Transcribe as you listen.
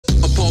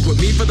Appalled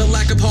with me for the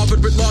lack of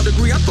Harvard law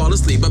degree. I fall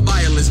asleep, but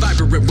violence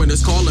vibrant when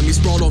it's calling me.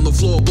 Sprawled on the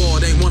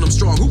floorboard, ain't one I'm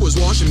strong. Who was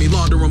washing me?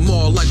 Laundering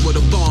more like with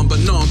a bomb,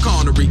 but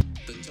non-Connery.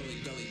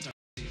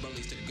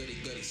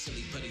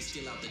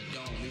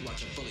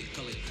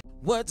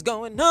 What's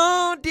going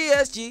on,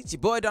 DSG? It's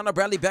your boy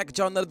DarrnellBradley back at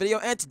y'all another video,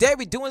 and today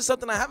we're doing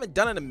something I haven't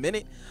done in a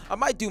minute. I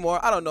might do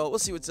more, I don't know, we'll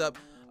see what's up.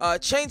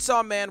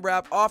 Chainsaw Man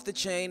rap, Off the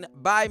Chain,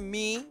 by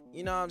me,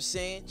 you know what I'm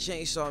saying?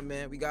 Chainsaw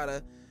Man,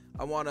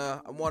 I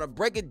wanna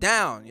break it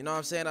down, you know what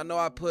I'm saying? I know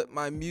I put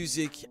my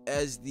music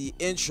as the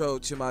intro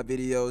to my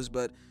videos,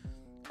 but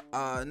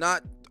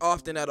not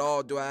often at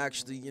all do I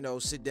actually, you know,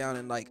 sit down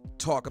and like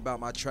talk about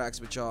my tracks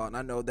with y'all. And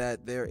I know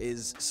that there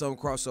is some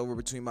crossover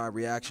between my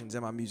reactions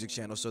and my music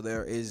channel, so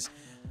there is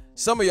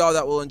some of y'all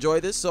that will enjoy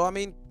this. So I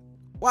mean,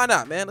 why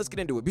not, man? Let's get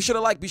into it. Be sure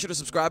to like, be sure to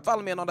subscribe,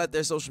 follow me on all that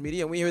there social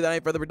media, and we hear that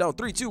ain't further ado.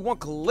 3, 2, 1,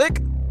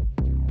 click.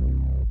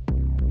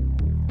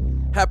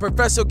 Have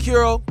Professor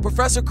Kuro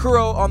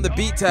on the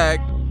beat tag.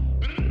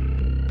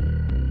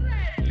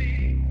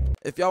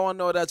 If y'all want to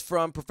know what that's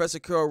from, Professor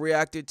Kuro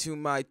reacted to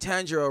my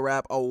Tanjiro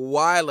rap a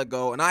while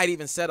ago, and I had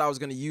even said I was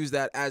going to use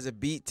that as a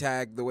beat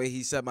tag the way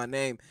he said my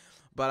name,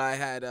 but I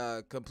had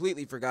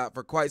completely forgot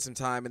for quite some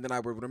time, and then I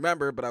would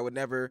remember, but I would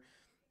remember,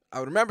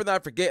 then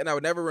I'd forget, and I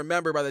would never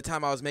remember by the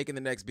time I was making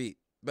the next beat,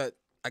 but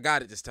I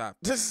got it this time.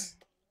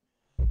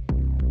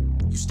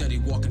 You steady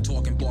walking,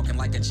 talking, barking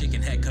like a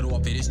chicken head cut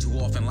off. It is too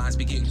often. Lines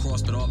be getting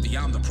crossed, but obviously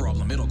I'm the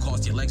problem. It'll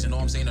cost your legs and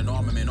arms, ain't an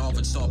armament. Off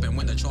and stopping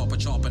when the chopper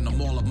chopping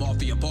them all of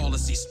mafia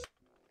policies.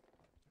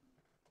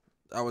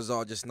 That was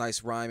all just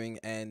nice rhyming,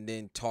 and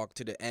then talk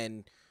to the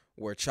end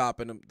where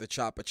chopping them, the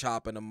chopper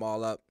chopping them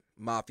all up.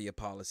 Mafia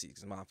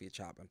policies, mafia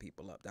chopping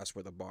people up. That's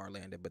where the bar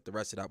landed, but the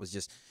rest of that was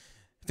just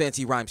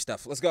fancy rhyme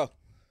stuff. Let's go.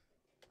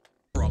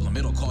 Problem.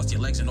 It'll cost your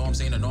legs and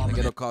arms, ain't an armament.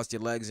 It'll cost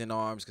your legs and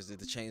arms because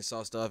the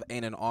chainsaw stuff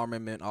ain't an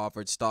armament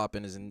offered.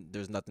 Stopping isn't.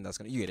 There's nothing that's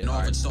gonna. You get it.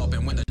 Offered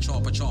stopping when the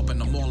chopper chopping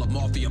them all of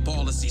mafia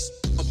policies.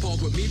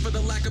 Appalled with me for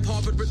the lack of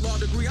Harvard law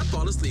degree. I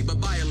fall asleep, but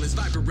violence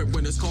vibrant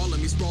when it's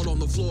calling me. Sprawled on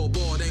the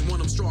floorboard, ain't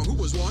one I'm strong. Who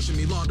was washing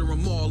me?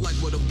 Laundering more like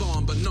with a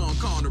bomb, but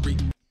non-Connery.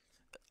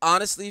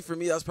 Honestly, for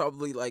me, that's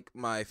probably like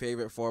my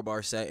favorite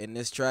 4-bar set in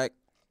this track.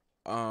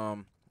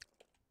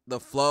 The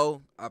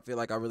flow, I feel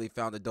like I really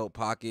found a dope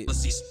pocket.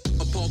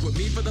 Appalled with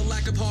me for the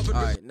lack of Harvard.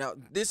 All right, now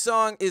this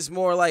song is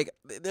more like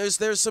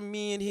there's some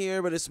me in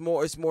here, but it's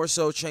more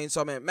so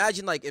Chainsaw Man.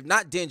 Imagine like if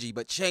not Dingy,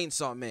 but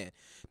Chainsaw Man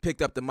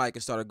picked up the mic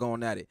and started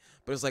going at it.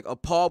 But it's like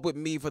appalled with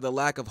me for the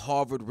lack of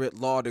Harvard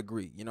law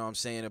degree. You know what I'm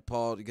saying?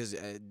 Appalled because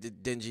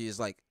Dingy is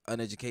like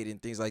uneducated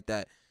and things like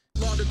that.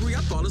 Law degree,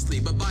 I fall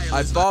asleep, but violence.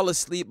 I fall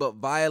asleep, but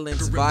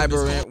violence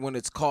vibrant when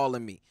it's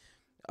calling me.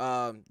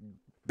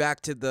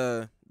 Back to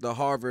the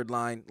Harvard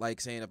line,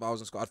 like saying if I was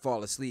in school, I'd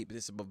fall asleep. But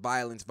it's about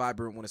violence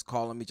vibrant when it's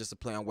calling me, just to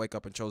play on wake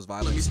up and chose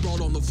violence.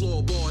 Sprawled on the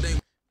floorboard.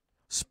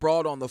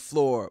 Sprawled on the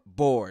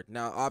floorboard.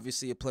 Now,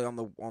 obviously, it play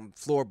on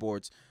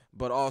floorboards,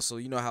 but also,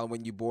 you know how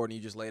when you bored and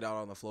you just laid out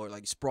on the floor,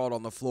 like sprawled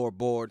on the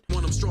floorboard.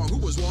 One I'm strong. Who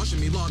was washing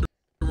me? Laundering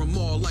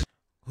more like.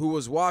 Who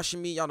was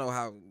washing me? Y'all know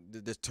how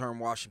this term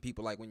washing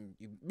people, like when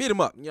you beat them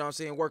up. You know what I'm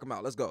saying? Work them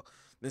out. Let's go.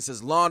 This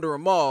is launder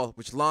them all,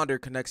 which launder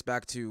connects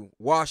back to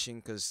washing,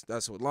 because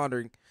that's what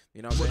laundering.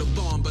 You know what I'm saying? With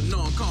a bomb, but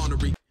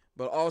non-Connery.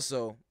 But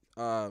also,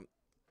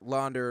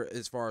 launder,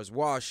 as far as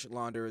wash,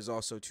 launder is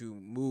also to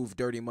move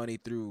dirty money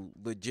through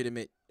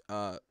legitimate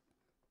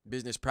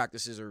business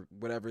practices or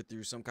whatever,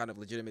 through some kind of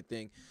legitimate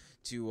thing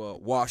to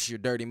wash your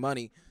dirty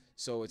money.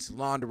 So it's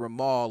launder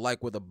them all,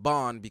 like with a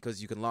bond,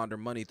 because you can launder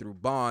money through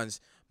bonds,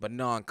 but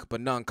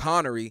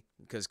non-Connery,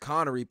 because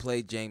Connery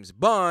played James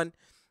Bond.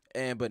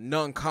 But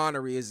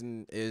non-Connery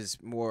is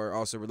more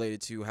also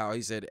related to how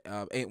he said,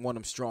 ain't one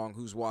of them strong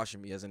who's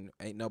washing me, as in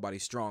ain't nobody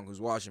strong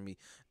who's washing me.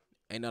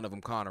 Ain't none of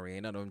them Connery,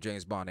 ain't none of them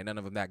James Bond, ain't none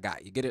of them that guy.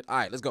 You get it? All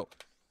right, let's go.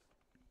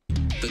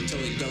 The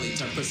Tully Gully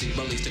turn pussy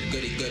bullies to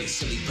goody,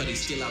 silly putty,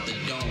 steal out the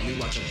dome. We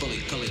watch them fully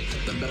cully.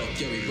 The metal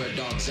fury, red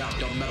dogs out,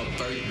 don't metal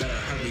furry. Better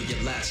hurry,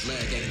 your last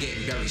leg ain't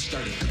getting very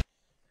sturdy.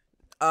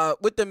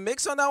 With the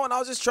mix on that one, I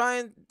was just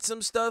trying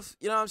some stuff.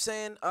 You know what I'm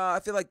saying?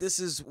 I feel like this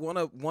is one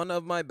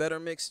of my better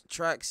mixed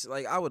tracks.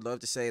 Like, I would love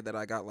to say that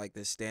I got like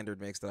this standard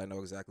mix that I know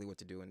exactly what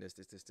to do in this.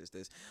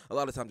 A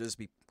lot of times, just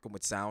be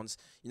with sounds.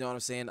 You know what I'm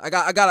saying? I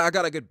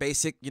got a good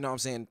basic. You know what I'm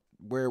saying?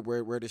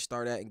 Where to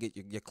start at and get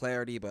your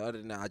clarity. But other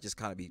than that, I just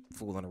kind of be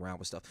fooling around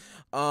with stuff.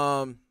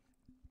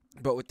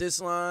 But with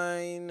this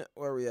line,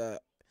 where we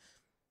at?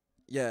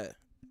 Yeah.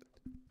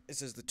 It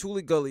says the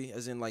Tully Gully,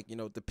 as in like, you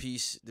know, the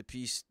piece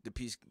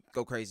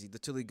go crazy. The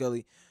Tully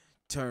Gully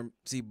turn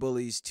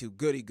bullies to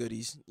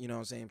goodies. You know what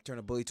I'm saying? Turn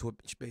a bully to a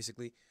bitch,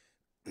 basically.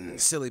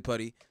 Silly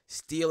putty.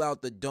 Steal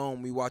out the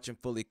dome. We watching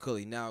fully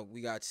cully. Now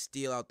we got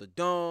steal out the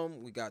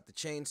dome. We got the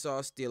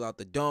chainsaw. Steal out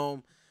the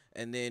dome.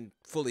 And then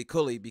fully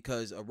cully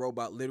because a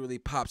robot literally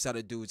pops out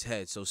a dude's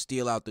head. So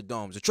steal out the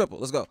dome. It's a triple.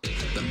 Let's go.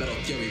 The metal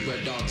fury,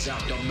 red dogs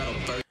out, don't metal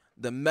bird.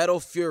 The metal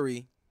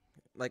fury.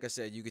 like I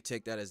said, you could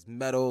take that as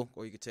metal,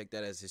 or you could take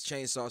that as his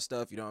chainsaw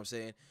stuff. You know what I'm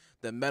saying?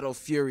 The Metal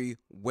Fury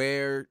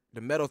wear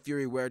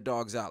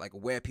dogs out, like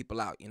wear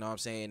people out. You know what I'm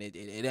saying?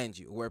 It ends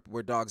you.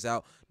 Wear dogs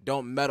out.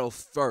 Don't metal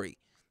furry,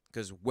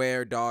 because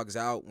wear dogs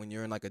out when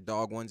you're in like a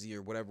dog onesie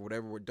or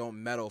whatever.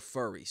 Don't metal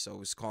furry.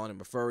 So it's calling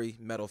him a furry.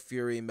 Metal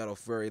Fury,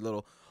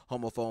 little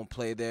homophone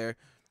play there,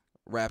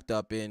 wrapped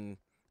up in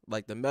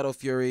like the Metal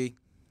Fury.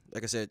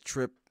 Like I said,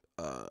 Trip.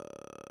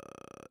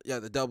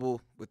 The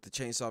double with the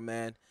Chainsaw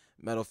Man,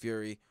 Metal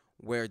Fury,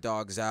 wear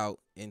dogs out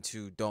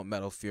into don't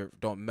metal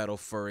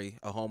furry,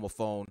 a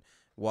homophone,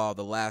 while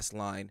the last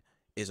line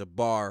is a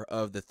bar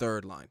of the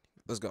third line.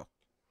 Let's go.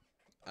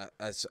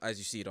 As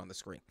you see it on the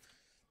screen.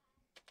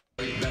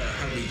 You better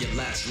hurry your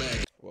last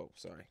leg. Whoa,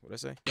 sorry. What'd I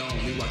say?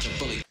 Don't we watch 'em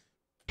fully.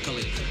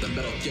 The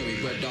Metal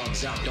Fury, wear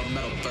dogs out, don't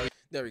metal furry.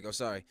 There we go.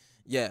 Sorry.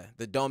 Yeah,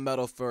 the don't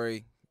metal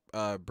furry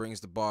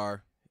brings the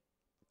bar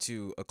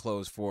to a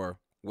close for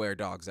wear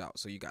dogs out.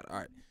 So you got it. All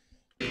right.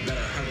 You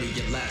better hurry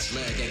your last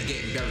leg and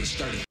getting very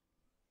sturdy.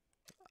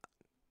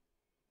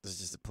 This is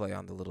just a play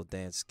on the little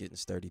dance, getting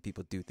sturdy.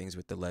 People do things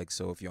with the legs,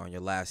 so if you're on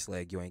your last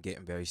leg, you ain't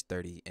getting very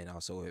sturdy. And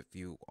also, if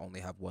you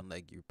only have one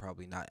leg, you're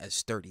probably not as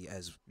sturdy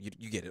as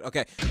you get it.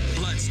 Okay.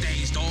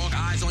 Bloodstains, dog,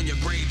 eyes on your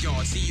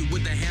graveyard. See you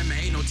with the hammer,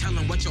 ain't no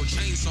telling what your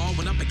chainsaw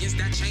went up against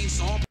that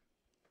chainsaw.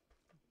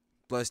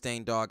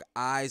 Bloodstained dog,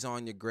 eyes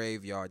on your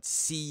graveyard.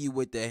 See you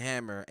with the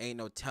hammer, ain't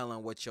no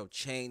telling what your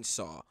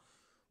chainsaw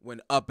when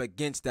up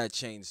against that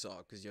chainsaw,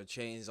 because your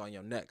chain's on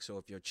your neck. So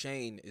if your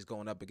chain is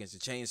going up against the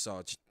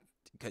chainsaw,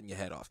 cutting your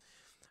head off.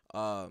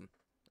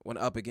 When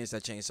up against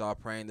that chainsaw,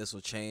 praying this will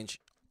change.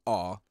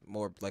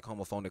 More like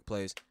homophonic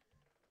plays.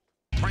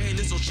 Praying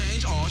this will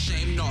change.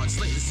 Shame not.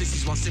 Slitting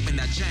sissies while sipping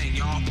that chang,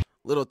 y'all.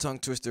 Little tongue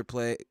twister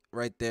play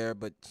right there,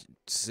 but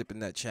sipping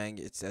that chang,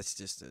 it's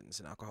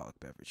an alcoholic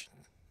beverage.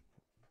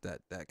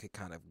 That could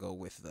kind of go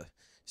with the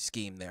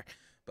scheme there,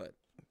 but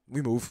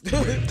we move.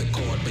 Rip the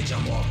cord, bitch,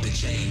 I'm off the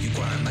chain. You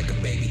crying like a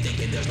baby,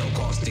 thinking there's no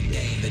cost to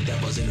gain. The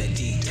devil's in the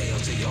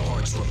details till your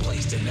heart's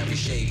replaced in every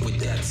shade. With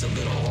that's a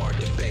little hard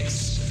to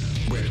face.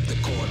 Rip the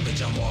cord,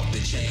 bitch, I'm off the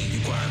chain. You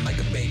crying like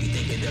a baby,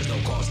 thinking there's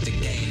no cost to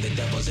gain. The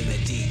devil's in the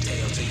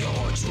details till your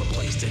heart's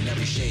replaced in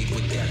every shade.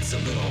 With that's a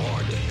little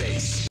hard to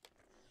face.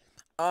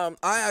 I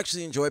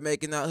actually enjoyed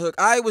making that hook.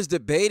 I was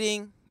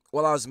debating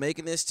while I was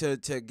making this to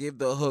give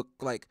the hook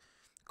like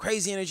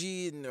crazy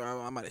energy, and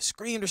I might have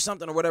screamed or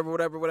something or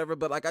whatever.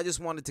 But like I just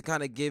wanted to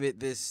kind of give it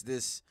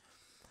this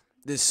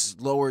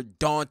lower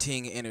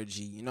daunting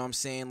energy. You know what I'm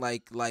saying?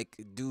 Like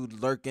dude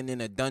lurking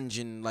in a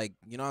dungeon. Like,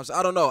 you know what I'm saying?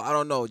 I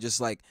don't know. Just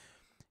like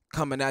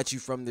coming at you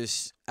from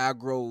this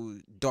aggro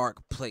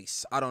dark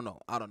place. I don't know.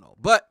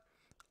 But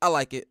I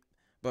like it.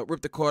 But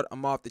rip the cord.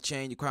 I'm off the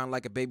chain. You crying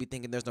like a baby,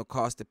 thinking there's no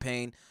cost to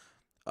pain.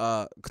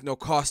 No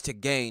cost to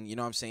gain, you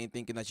know what I'm saying,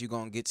 thinking that you're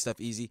gonna get stuff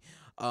easy.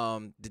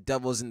 The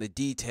devil's in the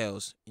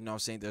details, you know what I'm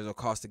saying, there's no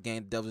cost to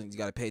gain. The devil's, you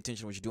gotta pay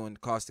attention to what you're doing, the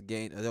cost to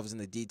gain. The devil's in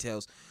the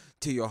details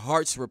till your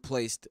heart's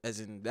replaced,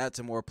 as in that's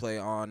a more play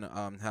on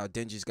how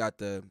Denji's got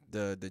the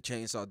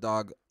chainsaw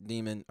dog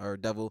demon or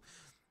devil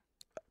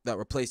that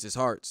replaced his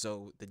heart.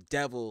 So the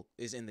devil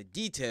is in the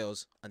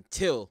details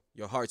until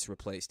your heart's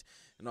replaced.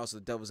 And also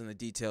the devil's in the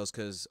details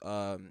because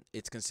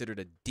it's considered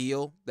a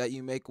deal that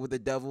you make with the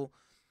devil.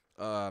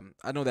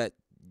 I know that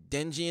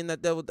Denji and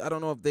that devil, I don't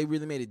know if they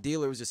really made a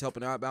deal or it was just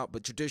helping out,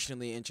 but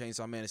traditionally in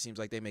Chainsaw Man, it seems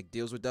like they make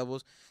deals with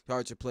devils.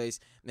 Hearts are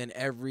placed, and then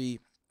every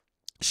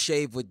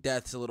shave with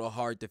death's a little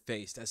hard to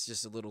face. That's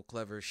just a little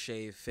clever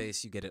shave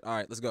face. You get it. All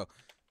right, let's go.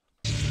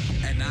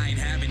 And I ain't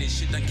having it,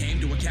 shit done came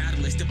to a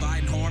catalyst.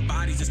 Dividing hard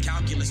bodies is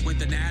calculus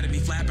with anatomy.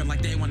 Flapping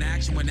like they want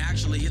action when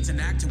actually it's an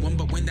act to them.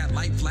 But when that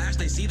light flash,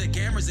 they see the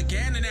cameras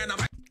again, and then I'm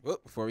like, well,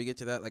 before we get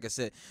to that, like I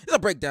said, it's a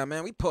breakdown,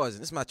 man. We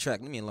pausing. This is my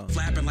track. Leave me alone.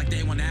 Flapping like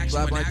they want action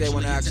when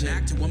actually it's an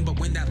act to them. But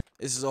when that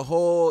this is a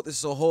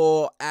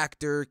whole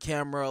actor,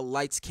 camera,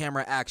 lights,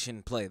 camera,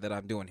 action play that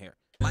I'm doing here.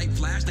 Light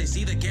flash, they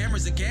see the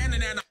cameras again,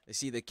 and then they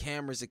see the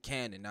cameras of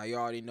Canon. Now you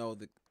already know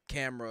the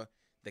camera,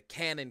 the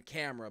Canon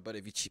camera, but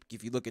if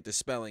you look at the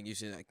spelling, you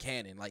see that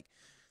Canon, like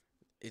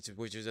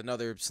which is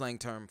another slang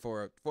term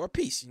for a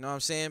piece. You know what I'm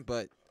saying?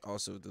 But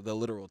also the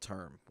literal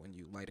term when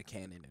you light a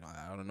cannon. And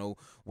I don't know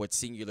what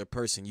singular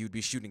person you'd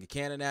be shooting a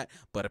cannon at,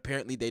 but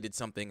apparently they did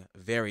something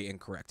very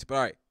incorrect. But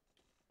all right.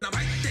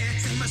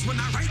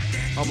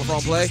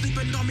 Homophone play.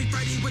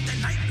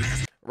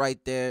 Right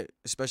there,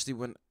 especially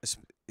when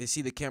they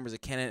see the cameras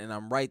of Canon and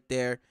I'm right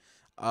there.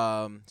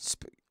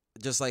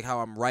 Just like how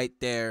I'm right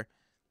there.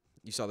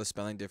 You saw the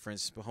spelling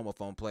difference.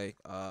 Homophone play.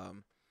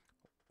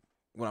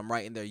 When I'm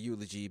writing their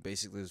eulogy,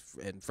 basically,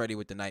 and Freddy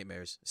with the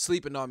nightmares.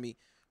 Sleeping on me.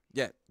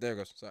 Yeah, there it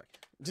goes. Sorry.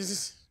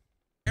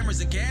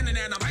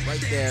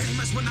 Right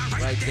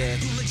there.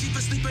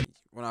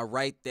 When I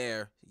write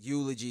there,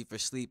 eulogy for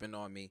sleeping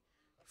on me,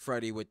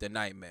 Freddy with the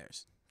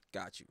nightmares.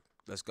 Got you.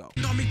 Let's go.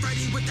 Wanna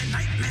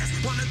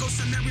go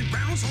some merry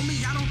rounds,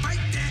 homie, I don't fight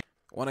that.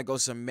 Wanna go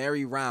some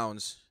merry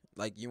rounds.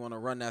 Like you wanna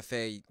run that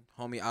fair,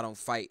 homie, I don't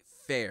fight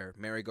fair.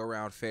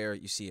 Merry-go-round fair,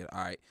 you see it.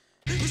 All right.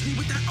 Hit me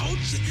with that old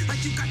shit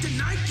like you got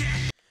denied,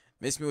 yeah.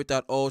 Miss me with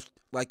that old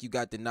like you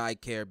got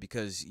denied care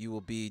because you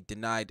will be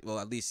denied, well,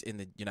 at least in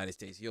the United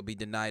States, you'll be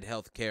denied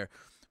health care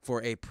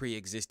for a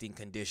pre-existing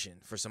condition.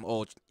 For some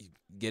old, you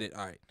get it?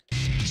 All right.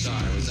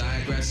 Sorry, was I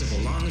aggressive?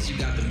 As long as you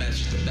got the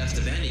message, the best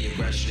of any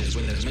aggression is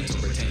when there's mental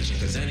retention.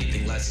 Cause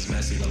anything less is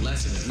messy. The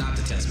lesson is not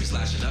to test me,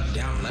 slashing up,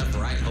 down, left,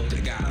 right. Hope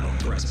to God I don't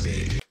press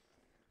big.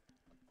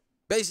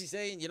 Basically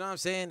saying, you know what I'm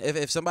saying?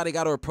 If somebody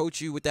got to approach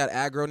you with that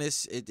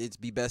aggroness,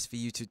 it'd be best for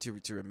you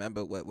to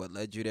remember what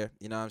led you there.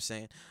 You know what I'm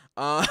saying?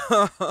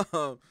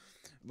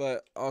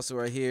 But also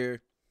right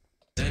here,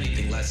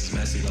 anything less is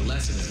messy. The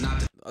lesson is not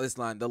to this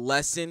line, the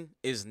lesson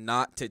is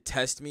not to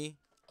test me.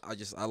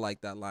 I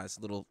like that line. It's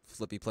a little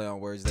flippy play on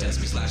words there. test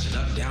me, slashing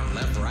up, down,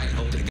 left, right.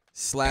 Hope to God.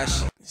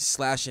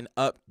 Slashing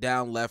up,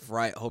 down, left,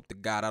 right. Hope to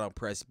God I don't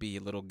press B. A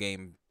little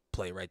game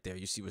play right there.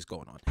 You see what's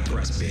going on.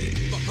 Press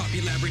big. But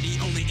popularity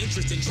only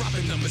interest in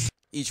dropping numbers.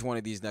 Each one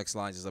of these next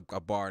lines is a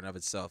bar in of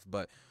itself.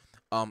 But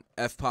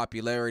F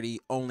popularity,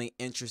 only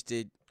interest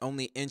in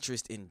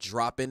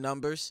dropping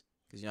numbers.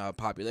 Because, you know,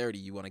 popularity,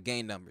 you want to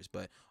gain numbers,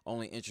 but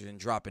only interested in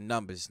dropping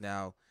numbers.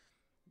 Now,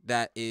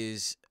 that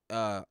is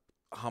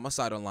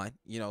homicidal line,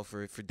 you know,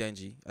 for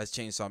Denji as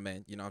Chainsaw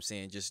Man. You know what I'm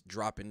saying? Just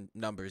dropping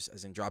numbers,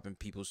 as in dropping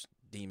people's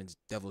demons,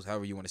 devils,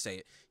 however you want to say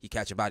it. He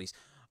catching bodies.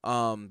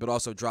 But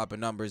also dropping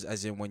numbers,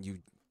 as in when you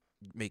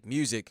make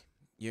music,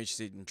 you're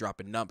interested in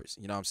dropping numbers.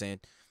 You know what I'm saying?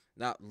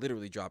 Not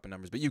literally dropping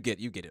numbers, but you get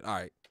it. All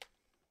right.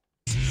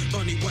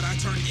 Funny what I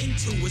turn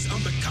into is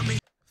unbecoming.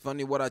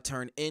 Funny what I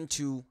turn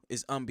into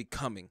is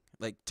unbecoming.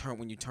 Like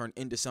when you turn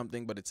into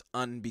something, but it's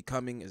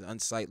unbecoming, is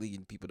unsightly,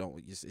 and people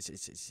don't.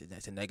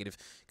 That's a negative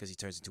because he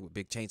turns into a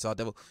big chainsaw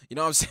devil. You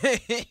know what I'm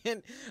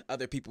saying?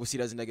 Other people see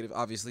that as a negative.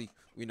 Obviously,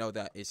 we know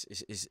that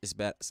it's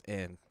bad,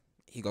 and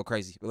he go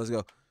crazy. But let's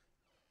go.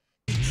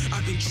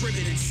 I've been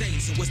driven insane,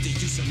 so what's the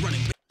use of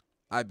running?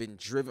 I've been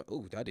driven.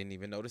 Ooh, I didn't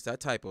even notice that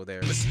typo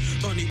there.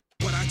 Funny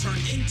what I turn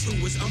into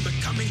is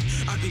unbecoming.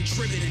 I've been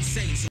driven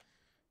insane. So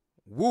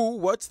woo,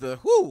 what's the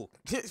whoo?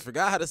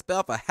 Forgot how to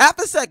spell for half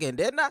a second,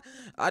 didn't I?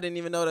 I didn't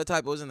even know that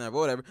typo was in there, but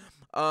whatever.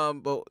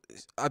 But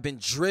I've been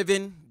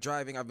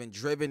I've been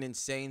driven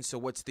insane, so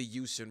what's the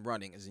use in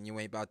running? As in you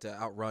ain't about to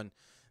outrun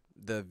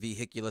the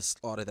vehicular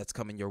slaughter that's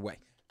coming your way.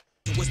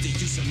 What's the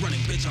use in running,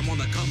 bitch? I'm on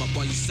the come up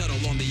while you settle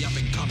on the up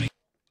and coming.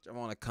 I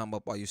want to come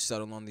up while you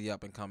settle on the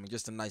up and coming.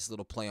 Just a nice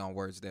little play on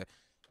words there.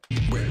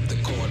 Rip the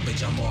cord,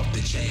 bitch, I'm off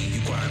the chain. You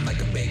crying like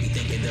a baby,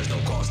 thinking there's no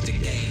cost to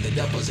gain. The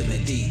devil's in the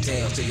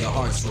details till your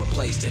heart's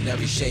replaced in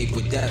every shape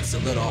with death's a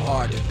little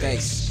hard to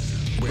face.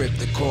 Rip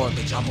the cord,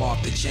 bitch, I'm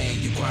off the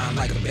chain. You crying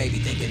like a baby,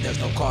 thinking there's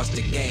no cost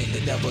to gain. The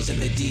devil's in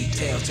the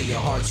details till your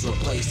heart's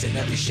replaced in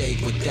every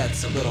shape with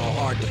death's a little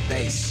hard to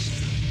face.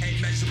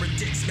 Ain't measuring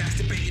dicks,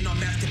 masturbating on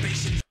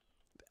masturbation.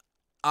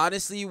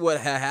 Honestly,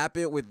 what had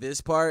happened with this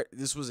part,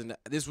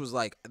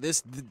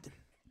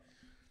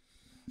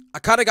 I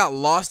kind of got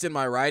lost in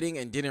my writing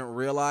and didn't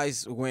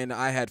realize when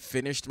I had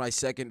finished my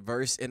second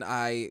verse and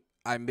I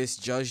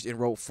misjudged and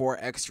wrote 4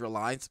 extra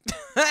lines.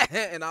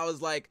 And I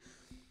was like,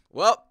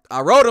 well,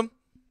 I wrote them.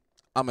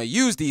 I'm going to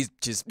use these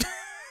just.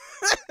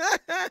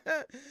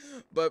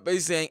 But basically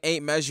saying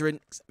ain't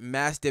measuring,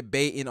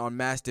 masturbating on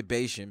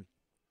masturbation.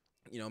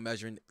 You know,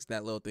 measuring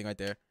that little thing right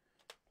there.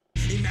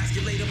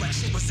 Emasculate him like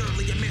shit was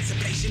early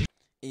emancipation.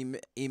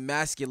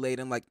 Emasculate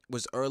him like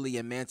was early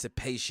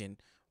emancipation.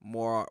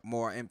 More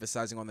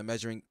emphasizing on the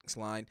measuring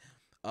line.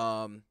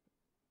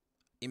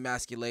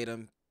 Emasculate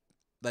him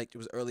like it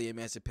was early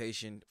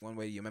emancipation. One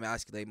way you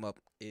emasculate him up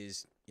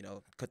is, you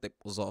know, cut the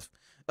nipples off.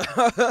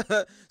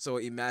 So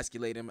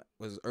emasculate him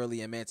was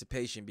early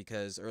emancipation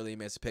because early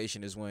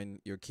emancipation is when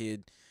your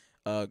kid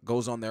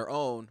goes on their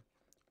own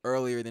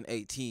earlier than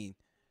 18.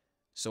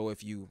 So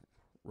if you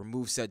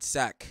remove said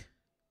sack,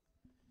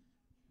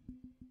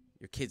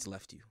 your kids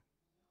left you.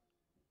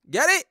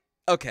 Get it?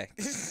 Okay.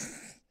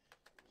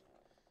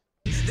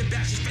 The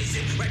bash is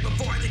facing right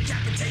before I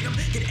decapitate him.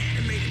 Get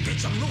animated,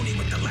 bitch. I'm loony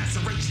with the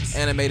lacerations.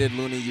 Animated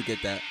loony, you get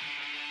that.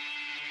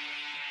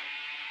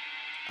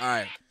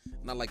 Alright.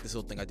 Not like this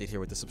little thing I did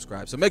here with the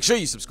subscribe. So make sure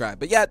you subscribe.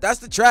 But yeah, that's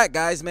the track,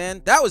 guys,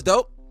 man. That was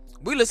dope.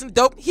 We listened to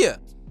dope here.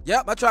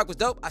 Yeah, my track was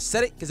dope. I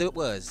said it because it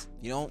was.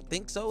 You don't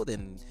think so?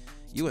 Then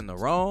you in the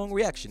wrong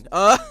reaction.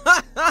 But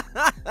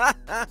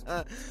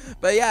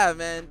yeah,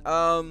 man.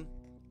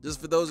 Just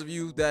for those of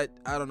you that,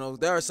 I don't know,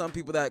 there are some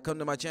people that come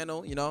to my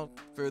channel, you know,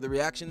 for the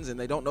reactions, and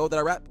they don't know that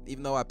I rap,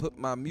 even though I put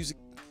my music,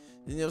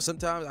 you know,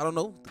 sometimes, I don't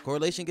know, the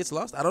correlation gets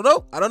lost. I don't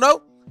know.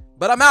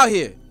 But I'm out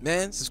here,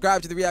 man.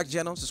 Subscribe to the reaction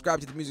channel. Subscribe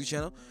to the music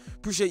channel.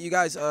 Appreciate you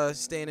guys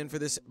staying in for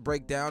this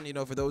breakdown. You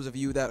know, for those of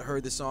you that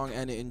heard the song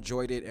and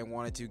enjoyed it and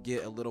wanted to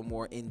get a little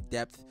more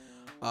in-depth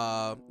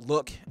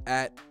look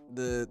at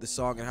the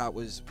song and how it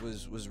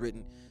was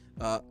written,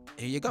 here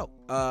you go.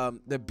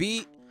 The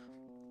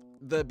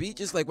beat,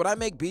 just like when I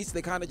make beats,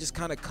 they kind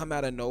of come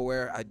out of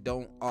nowhere. I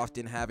don't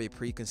often have a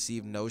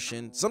preconceived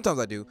notion. Sometimes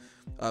I do,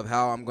 of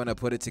how I'm gonna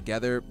put it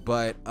together,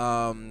 but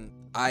I'm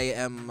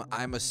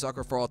a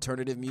sucker for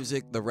alternative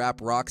music, the rap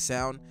rock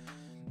sound.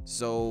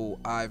 So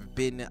I've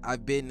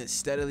been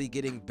steadily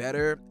getting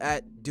better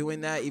at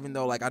doing that, even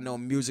though like I know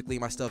musically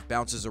my stuff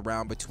bounces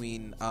around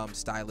between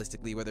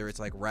stylistically, whether it's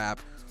like rap,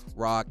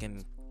 rock,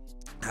 and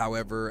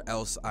however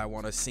else I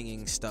want to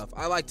singing stuff.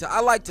 I like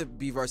to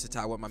be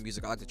versatile with my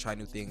music. I like to try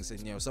new things, and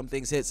you know, some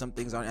things hit, some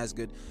things aren't as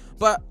good,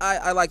 but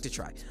I like to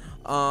try.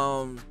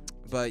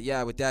 But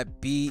yeah, with that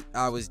beat,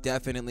 I was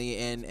definitely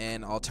in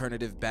an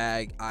alternative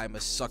bag. I'm a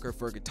sucker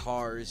for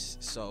guitars,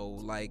 so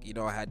like, you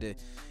know, I had to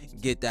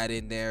get that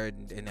in there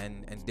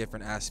and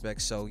different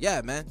aspects. So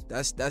yeah, man,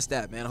 that's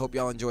that, man. I hope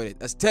y'all enjoyed it.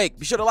 That's Take.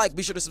 Be sure to like,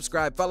 be sure to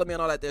subscribe, follow me on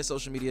all that there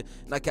social media,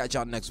 and I'll catch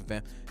y'all next one,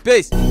 fam.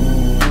 Peace.